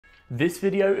This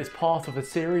video is part of a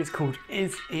series called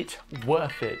Is It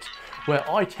Worth It?, where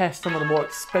I test some of the more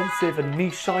expensive and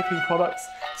niche cycling products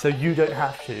so you don't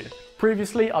have to.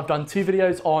 Previously, I've done two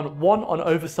videos, one on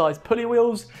oversized pulley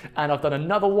wheels, and I've done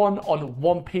another one on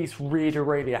one-piece rear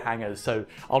derailleur hangers, so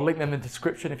I'll link them in the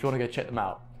description if you want to go check them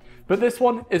out. But this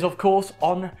one is of course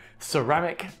on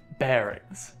ceramic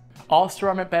bearings. Are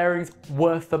ceramic bearings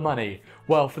worth the money?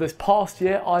 Well, for this past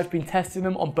year, I've been testing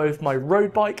them on both my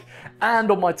road bike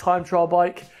and on my time trial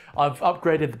bike. I've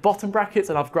upgraded the bottom brackets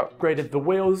and I've upgraded the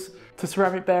wheels to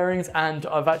ceramic bearings, and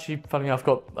I've actually, funny enough,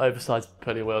 got oversized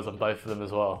pulley wheels on both of them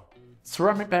as well.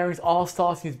 Ceramic bearings are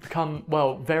starting to become,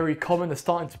 well, very common. They're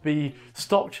starting to be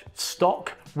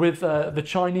stock with the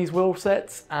Chinese wheel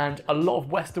sets, and a lot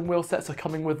of Western wheel sets are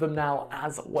coming with them now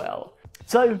as well.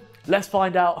 So let's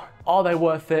find out, are they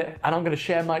worth it? And I'm going to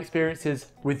share my experiences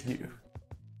with you.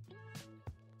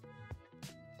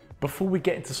 Before we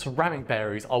get into ceramic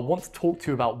bearings, I want to talk to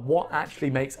you about what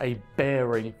actually makes a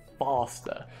bearing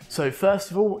faster. So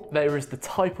first of all, there is the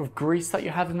type of grease that you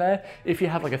have in there. If you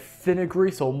have like a thinner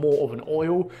grease or more of an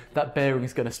oil, that bearing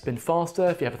is going to spin faster.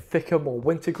 If you have a thicker, more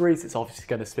winter grease, it's obviously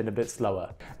going to spin a bit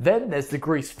slower. Then there's the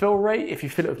grease fill rate. If you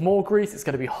fill it with more grease, it's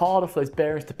going to be harder for those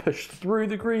bearings to push through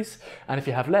the grease. And if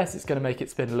you have less, it's going to make it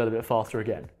spin a little bit faster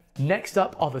again. Next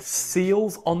up are the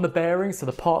seals on the bearings, so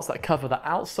the parts that cover the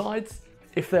outsides.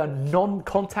 If they are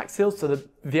non-contact seals, so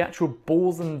the actual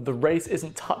balls and the race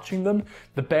isn't touching them,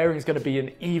 the bearing is going to be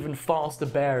an even faster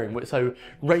bearing. So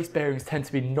race bearings tend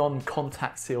to be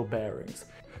non-contact seal bearings.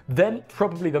 Then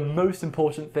probably the most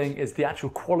important thing is the actual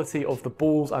quality of the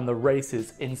balls and the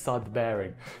races inside the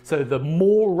bearing. So the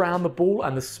more round the ball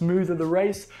and the smoother the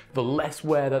race, the less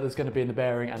wear that there's going to be in the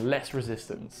bearing and less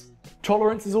resistance.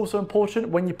 Tolerance is also important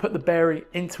when you put the bearing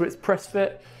into its press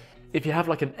fit. If you have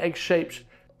like an egg-shaped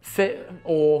fit,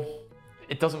 or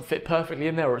it doesn't fit perfectly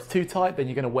in there, or it's too tight, then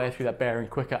you're going to wear through that bearing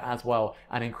quicker as well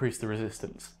and increase the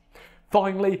resistance.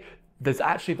 Finally, there's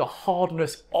actually the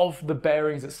hardness of the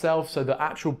bearings itself, so the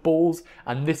actual balls,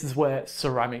 and this is where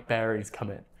ceramic bearings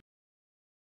come in.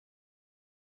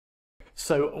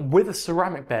 So with a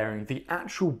ceramic bearing, the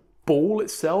actual ball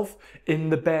itself in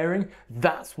the bearing,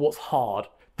 that's what's hard.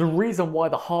 The reason why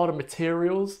the harder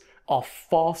materials are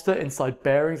faster inside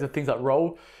bearings and things that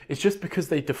roll, it's just because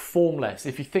they deform less.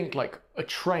 If you think like a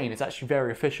train, it's actually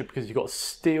very efficient because you've got a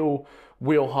steel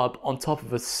wheel hub on top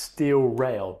of a steel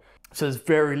rail. So there's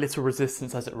very little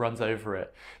resistance as it runs over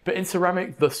it. But in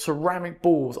ceramic, the ceramic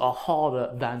balls are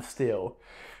harder than steel.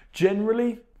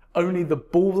 Generally, only the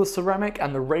balls are ceramic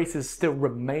and the races still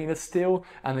remain as steel,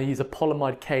 and they use a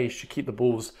polyamide cage to keep the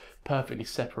balls perfectly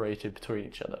separated between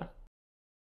each other.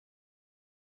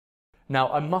 Now,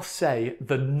 I must say,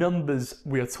 the numbers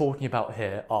we are talking about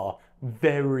here are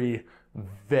very,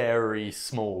 very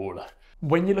small.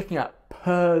 When you're looking at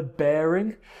per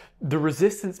bearing, the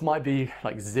resistance might be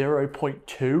like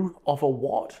 0.2 of a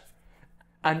watt.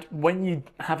 And when you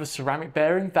have a ceramic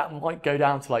bearing, that might go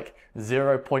down to like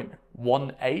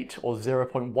 0.18 or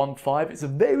 0.15. It's a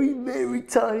very, very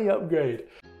tiny upgrade.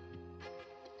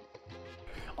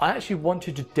 I actually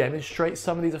wanted to demonstrate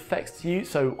some of these effects to you,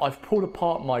 so I've pulled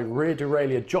apart my rear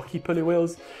derailleur jockey pulley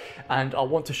wheels and I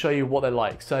want to show you what they're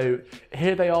like. So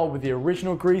here they are with the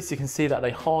original grease. You can see that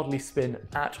they hardly spin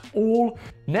at all.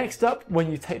 Next up, when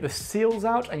you take the seals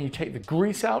out and you take the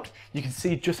grease out, you can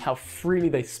see just how freely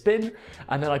they spin.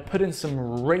 And then I put in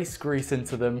some race grease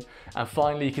into them, and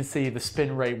finally you can see the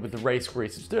spin rate with the race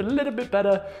grease. It's a little bit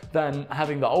better than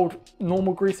having the old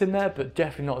normal grease in there, but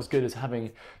definitely not as good as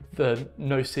having the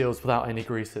no seals without any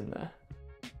grease in there.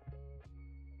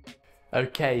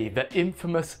 Okay, the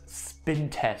infamous spin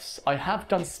tests. I have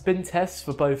done spin tests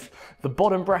for both the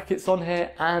bottom brackets on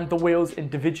here and the wheels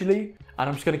individually, and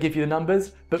I'm just going to give you the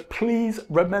numbers, but please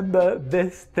remember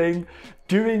this thing.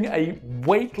 Doing a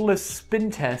weightless spin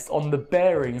test on the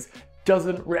bearings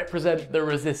doesn't represent the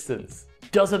resistance.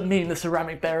 Doesn't mean the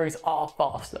ceramic bearings are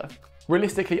faster.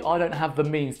 Realistically, I don't have the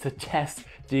means to test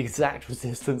the exact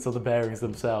resistance of the bearings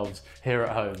themselves here at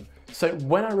home. So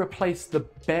when I replaced the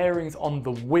bearings on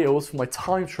the wheels for my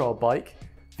time trial bike,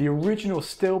 the original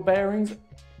steel bearings,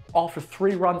 after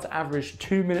 3 runs, averaged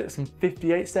 2 minutes and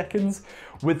 58 seconds.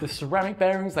 With the ceramic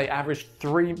bearings, they averaged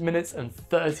 3 minutes and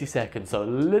 30 seconds. So a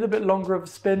little bit longer of a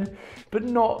spin, but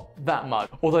not that much.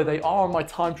 Although they are on my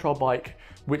time trial bike,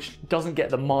 which doesn't get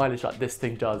the mileage like this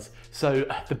thing does. So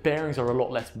the bearings are a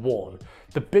lot less worn.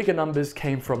 The bigger numbers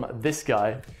came from this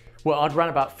guy. Well, I'd ran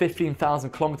about 15,000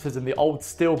 kilometers in the old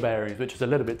steel bearings, which is a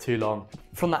little bit too long.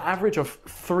 From the average of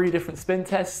 3 different spin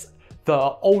tests,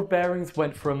 The old bearings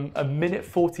went from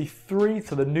 1:43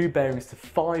 to the new bearings to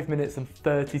 5 minutes and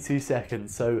 32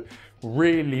 seconds. So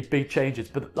really big changes.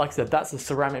 But like I said, that's a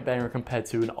ceramic bearing compared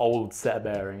to an old set of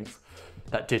bearings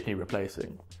that did need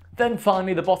replacing. Then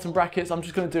finally, the bottom brackets. I'm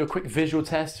just going to do a quick visual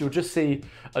test. You'll just see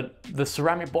the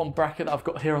ceramic bottom bracket that I've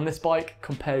got here on this bike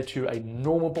compared to a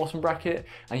normal bottom bracket,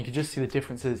 and you can just see the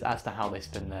differences as to how they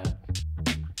spin there.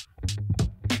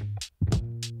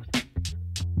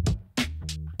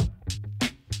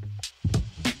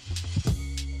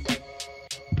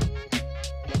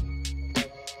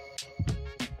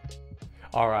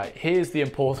 All right, here's the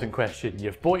important question.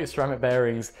 You've bought your ceramic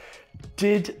bearings.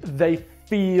 Did they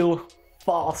feel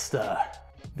faster?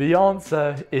 The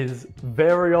answer is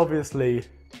very obviously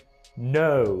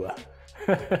no.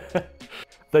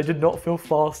 They did not feel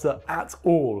faster at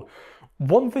all.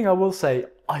 One thing I will say,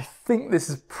 I think this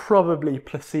is probably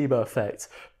placebo effect,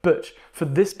 but for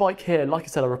this bike here, like I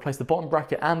said, I replaced the bottom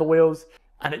bracket and the wheels,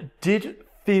 and it did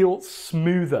feel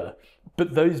smoother,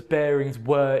 but those bearings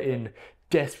were in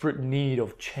desperate need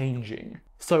of changing.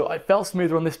 So I felt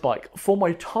smoother on this bike. For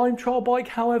my time trial bike,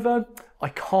 however, I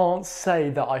can't say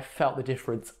that I felt the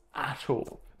difference at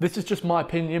all. This is just my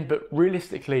opinion, but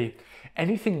realistically,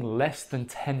 anything less than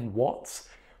 10 watts,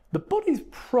 the body's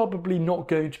probably not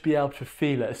going to be able to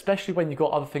feel it, especially when you've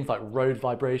got other things like road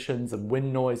vibrations and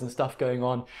wind noise and stuff going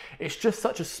on. It's just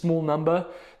such a small number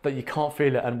that you can't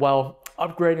feel it. And well,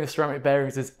 upgrading the ceramic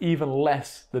bearings is even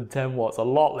less than 10 watts, a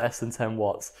lot less than 10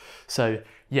 watts. So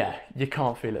yeah, you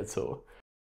can't feel it at all.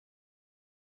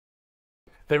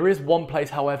 There is one place,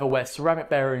 however, where ceramic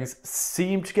bearings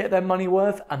seem to get their money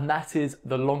worth, and that is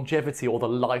the longevity or the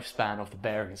lifespan of the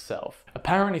bearing itself.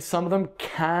 Apparently some of them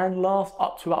can last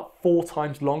up to about 4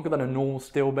 times longer than a normal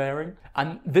steel bearing,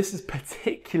 and this is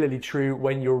particularly true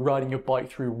when you're riding your bike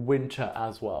through winter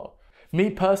as well. Me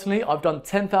personally, I've done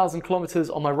 10,000 kilometers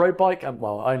on my road bike, and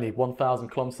well, only 1,000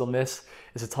 kilometers on this.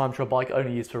 It's a time trial bike,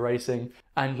 only used for racing.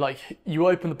 And like, you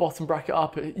open the bottom bracket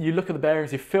up, you look at the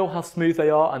bearings, you feel how smooth they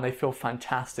are, and they feel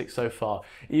fantastic so far,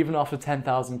 even after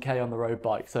 10,000 K on the road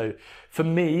bike. So for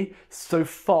me, so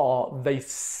far, they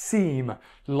seem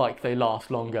like they last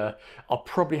longer. I'll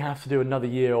probably have to do another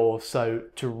year or so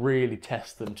to really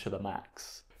test them to the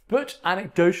max. But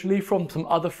anecdotally, from some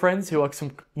other friends who are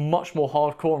some much more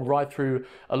hardcore and ride through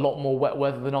a lot more wet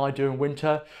weather than I do in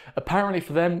winter, apparently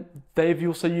for them, they've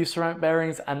also used ceramic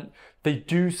bearings and they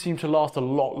do seem to last a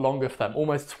lot longer for them,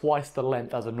 almost twice the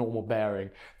length as a normal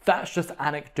bearing. That's just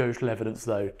anecdotal evidence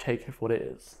though, take it for what it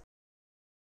is.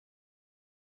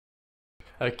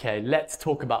 Okay, let's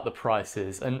talk about the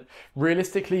prices. And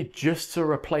realistically, just to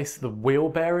replace the wheel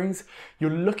bearings, you're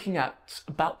looking at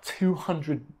about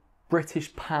 200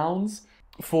 British pounds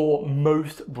for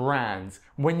most brands.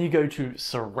 When you go to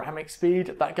ceramic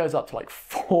speed, that goes up to like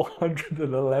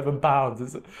 411 pounds.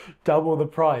 It's double the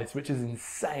price, which is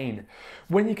insane.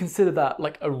 When you consider that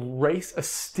like a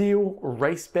steel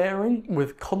race bearing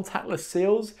with contactless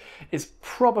seals is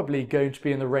probably going to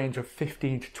be in the range of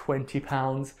 15 to 20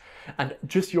 pounds. And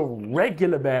just your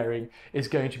regular bearing is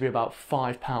going to be about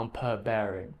 £5 per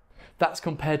bearing. That's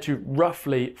compared to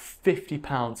roughly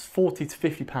 £50, 40 to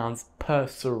 £50 per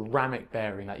ceramic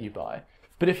bearing that you buy.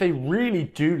 But if they really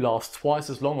do last twice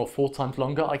as long or 4 times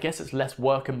longer, I guess it's less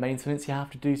work and maintenance you have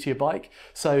to do to your bike.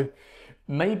 So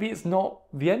maybe it's not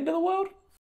the end of the world.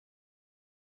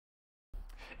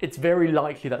 It's very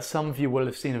likely that some of you will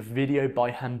have seen a video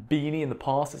by Hambini in the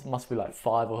past. It must be like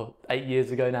 5 or 8 years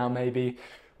ago now maybe,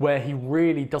 where he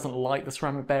really doesn't like the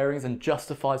ceramic bearings and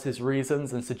justifies his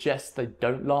reasons and suggests they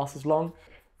don't last as long.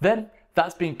 Then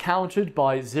that's been countered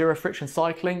by Zero Friction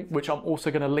Cycling, which I'm also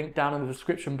going to link down in the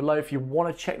description below if you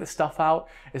want to check this stuff out.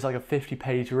 It's like a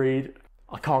 50-page read.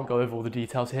 I can't go over all the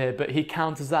details here, but he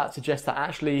counters that, suggests that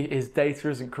actually his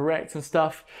data isn't correct and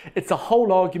stuff. It's a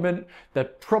whole argument. They're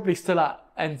probably still at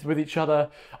ends with each other.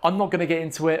 I'm not going to get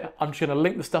into it. I'm just going to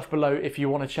link the stuff below if you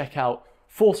want to check out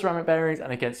for ceramic bearings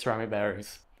and against ceramic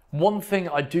bearings. One thing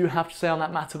I do have to say on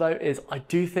that matter though is I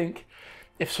do think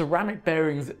if ceramic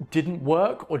bearings didn't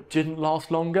work or didn't last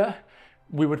longer,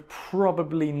 we would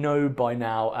probably know by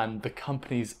now and the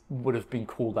companies would have been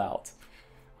called out.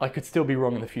 I could still be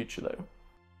wrong in the future though.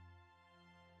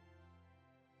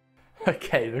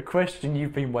 Okay, the question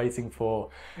you've been waiting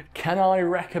for. Can I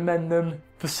recommend them?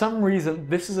 For some reason,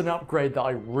 this is an upgrade that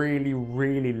I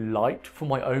really liked for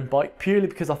my own bike, purely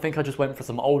because I think I just went from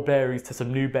some old bearings to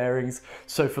some new bearings.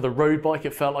 So for the road bike,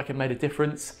 it felt like it made a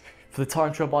difference. For the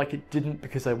time trial bike, it didn't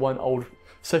because they weren't old.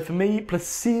 So for me,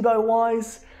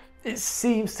 placebo-wise, it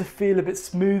seems to feel a bit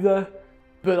smoother,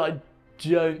 but I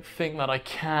don't think that I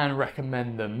can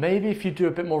recommend them. Maybe if you do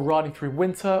a bit more riding through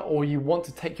winter or you want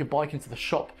to take your bike into the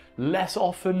shop less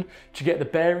often to get the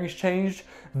bearings changed,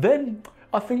 then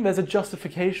I think there's a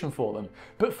justification for them.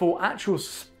 But for actual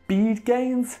speed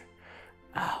gains,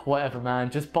 whatever man,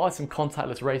 just buy some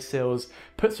contactless race seals,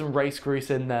 put some race grease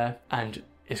in there, and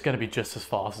it's going to be just as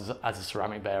fast as a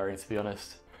ceramic bearing, to be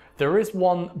honest. There is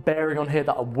one bearing on here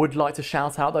that I would like to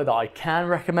shout out though that I can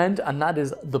recommend, and that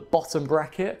is the bottom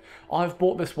bracket. I've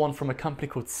bought this one from a company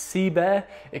called Seabear.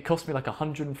 It cost me like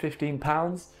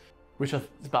 £115, which is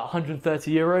about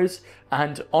 130 euros.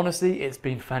 And honestly, it's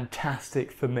been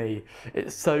fantastic for me.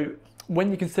 So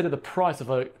when you consider the price of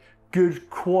a good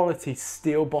quality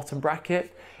steel bottom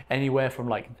bracket, anywhere from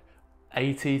like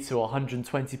 80 to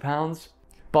 120 pounds,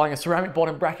 buying a ceramic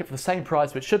bottom bracket for the same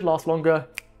price, which should last longer,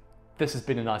 this has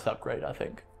been a nice upgrade, I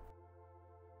think.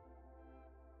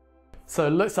 So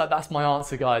it looks like that's my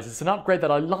answer, guys. It's an upgrade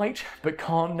that I liked, but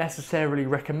can't necessarily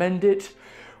recommend it.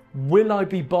 Will I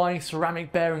be buying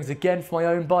ceramic bearings again for my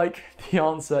own bike? The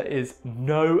answer is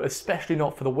no, especially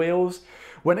not for the wheels.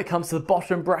 When it comes to the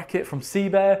bottom bracket from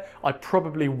Seabear, I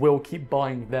probably will keep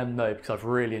buying them though, because I've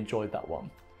really enjoyed that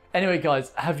one. Anyway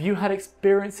guys, have you had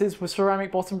experiences with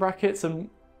ceramic bottom brackets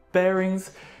and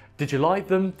bearings? Did you like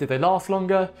them? Did they last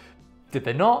longer? Did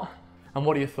they not? And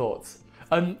what are your thoughts?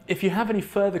 If you have any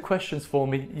further questions for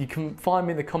me, you can find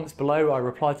me in the comments below. I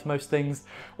reply to most things,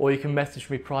 or you can message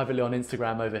me privately on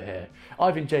Instagram over here.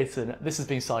 I've been Jason, this has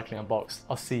been Cycling Unboxed.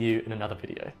 I'll see you in another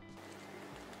video.